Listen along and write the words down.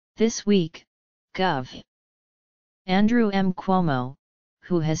This week, Gov. Andrew M. Cuomo,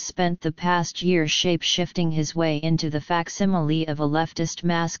 who has spent the past year shape-shifting his way into the facsimile of a leftist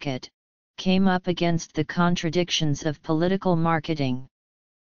mascot, came up against the contradictions of political marketing.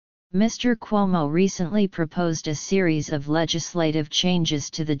 Mr. Cuomo recently proposed a series of legislative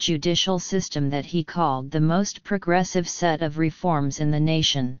changes to the judicial system that he called the most progressive set of reforms in the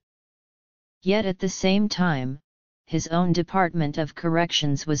nation. Yet at the same time, his own Department of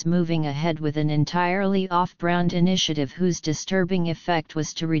Corrections was moving ahead with an entirely off-brand initiative whose disturbing effect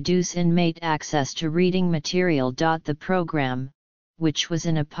was to reduce inmate access to reading material. The program, which was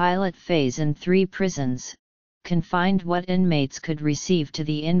in a pilot phase in 3 prisons, confined what inmates could receive to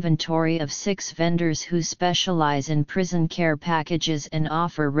the inventory of 6 vendors who specialize in prison care packages and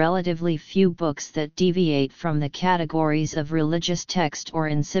offer relatively few books that deviate from the categories of religious text or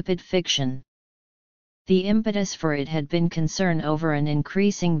insipid fiction. The impetus for it had been concern over an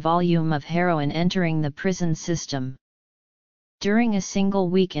increasing volume of heroin entering the prison system. During a single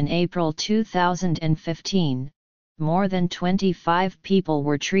week in April 2015, more than 25 people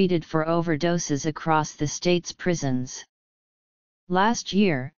were treated for overdoses across the state's prisons. Last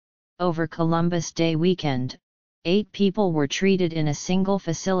year, over Columbus Day weekend, 8 people were treated in a single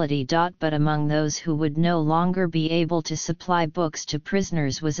facility. But among those who would no longer be able to supply books to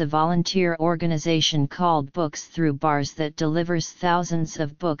prisoners was a volunteer organization called Books Through Bars that delivers thousands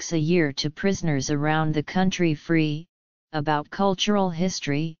of books a year to prisoners around the country free, about cultural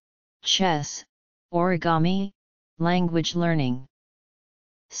history, chess, origami, language learning.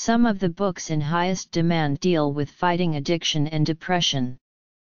 Some of the books in highest demand deal with fighting addiction and depression.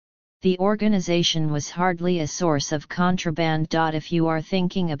 The organization was hardly a source of contraband. If you are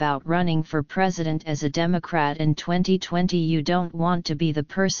thinking about running for president as a Democrat in 2020, you don't want to be the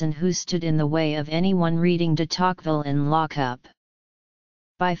person who stood in the way of anyone reading de Tocqueville in lockup.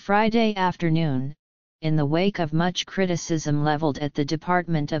 By Friday afternoon, in the wake of much criticism leveled at the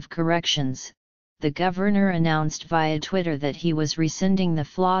Department of Corrections, the governor announced via Twitter that he was rescinding the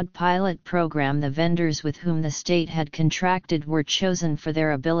flawed pilot program. The vendors with whom the state had contracted were chosen for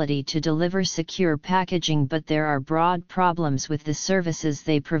their ability to deliver secure packaging, but there are broad problems with the services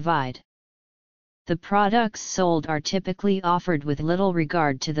they provide. The products sold are typically offered with little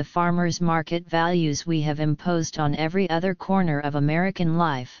regard to the farmers' market values we have imposed on every other corner of American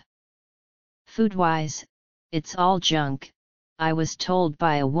life. Food-wise, it's all junk, I was told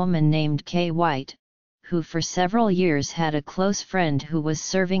by a woman named Kay White, who for several years had a close friend who was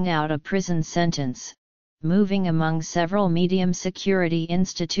serving out a prison sentence, moving among several medium security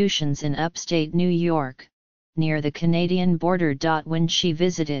institutions in upstate New York, near the Canadian border. When she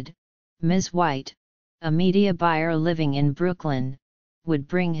visited, Ms. White, a media buyer living in Brooklyn, would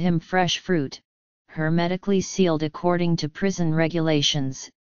bring him fresh fruit, hermetically sealed according to prison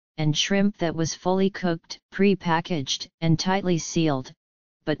regulations, and shrimp that was fully cooked, pre-packaged, and tightly sealed,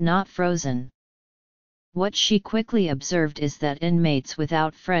 but not frozen. What she quickly observed is that inmates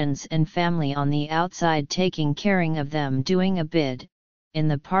without friends and family on the outside taking care of them doing a bid, in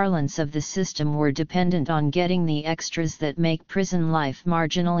the parlance of the system, were dependent on getting the extras that make prison life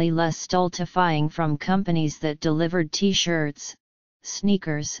marginally less stultifying from companies that delivered t-shirts,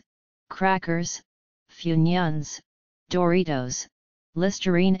 sneakers, crackers, Funyuns, Doritos,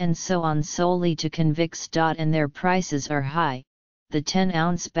 Listerine and so on solely to convicts. And their prices are high. The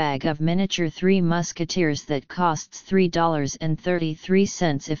 10-ounce bag of miniature Three Musketeers that costs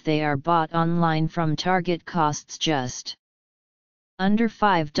 $3.33 if they are bought online from Target costs just under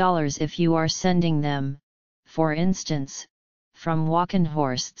 $5 if you are sending them, for instance, from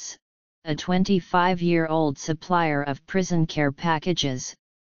Walkenhorst's, a 25-year-old supplier of prison care packages,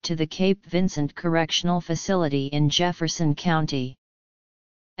 to the Cape Vincent Correctional Facility in Jefferson County.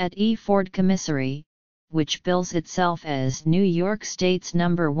 At E. Ford Commissary, which bills itself as New York State's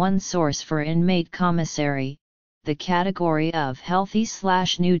 #1 source for inmate commissary, the category of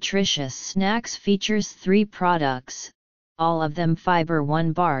healthy/nutritious snacks features 3 products, all of them Fiber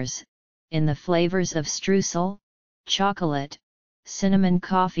One bars, in the flavors of streusel, chocolate, cinnamon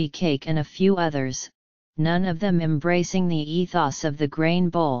coffee cake and a few others, none of them embracing the ethos of the grain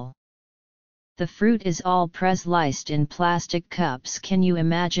bowl. The fruit is all pre-sliced in plastic cups. Can you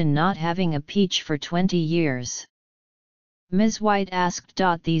imagine not having a peach for 20 years? Ms. White asked.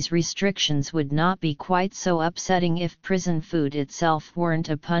 These restrictions would not be quite so upsetting if prison food itself weren't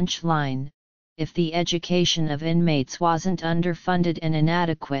a punchline, if the education of inmates wasn't underfunded and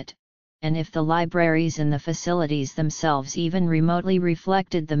inadequate, and if the libraries in the facilities themselves even remotely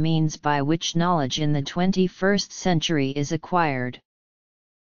reflected the means by which knowledge in the 21st century is acquired.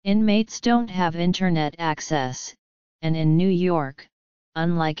 Inmates don't have internet access, and in New York,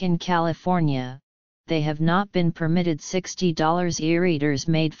 unlike in California, they have not been permitted $60 e-readers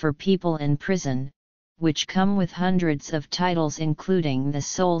made for people in prison, which come with hundreds of titles including The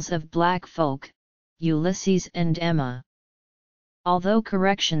Souls of Black Folk, Ulysses and Emma. Although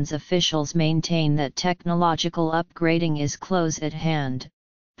corrections officials maintain that technological upgrading is close at hand,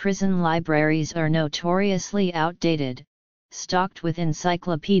 prison libraries are notoriously outdated, stocked with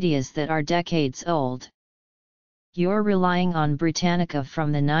encyclopedias that are decades old. You're relying on Britannica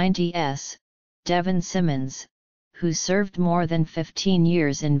from the 90s, Devon Simmons, who served more than 15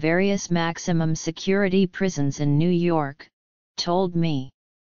 years in various maximum security prisons in New York, told me.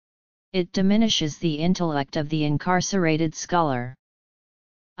 It diminishes the intellect of the incarcerated scholar.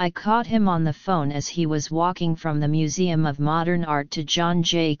 I caught him on the phone as he was walking from the Museum of Modern Art to John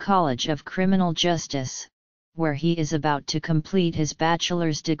Jay College of Criminal Justice, where he is about to complete his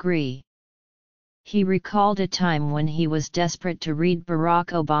bachelor's degree. He recalled a time when he was desperate to read Barack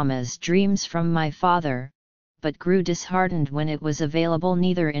Obama's Dreams from My Father, but grew disheartened when it was available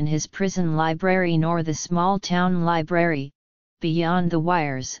neither in his prison library nor the small-town library, Beyond the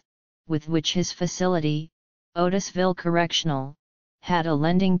Wires, with which his facility, Otisville Correctional, had a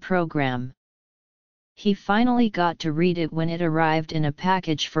lending program. He finally got to read it when it arrived in a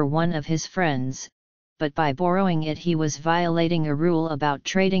package for one of his friends, but by borrowing it he was violating a rule about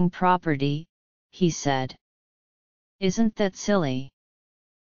trading property, he said. Isn't that silly?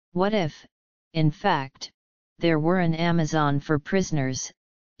 What if, in fact, there were an Amazon for prisoners,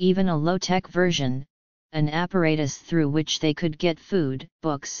 even a low-tech version, an apparatus through which they could get food,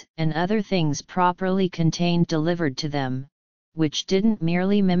 books, and other things properly contained delivered to them, which didn't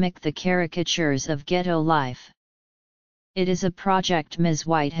merely mimic the caricatures of ghetto life? It is a project Ms.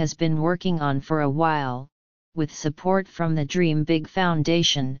 White has been working on for a while, with support from the Dream Big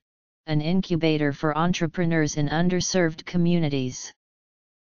Foundation, an incubator for entrepreneurs in underserved communities.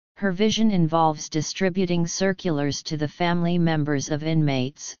 Her vision involves distributing circulars to the family members of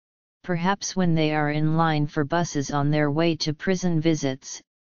inmates, perhaps when they are in line for buses on their way to prison visits,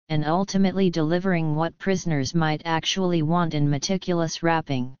 and ultimately delivering what prisoners might actually want in meticulous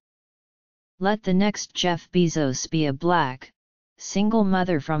wrapping. Let the next Jeff Bezos be a black, single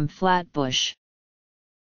mother from Flatbush.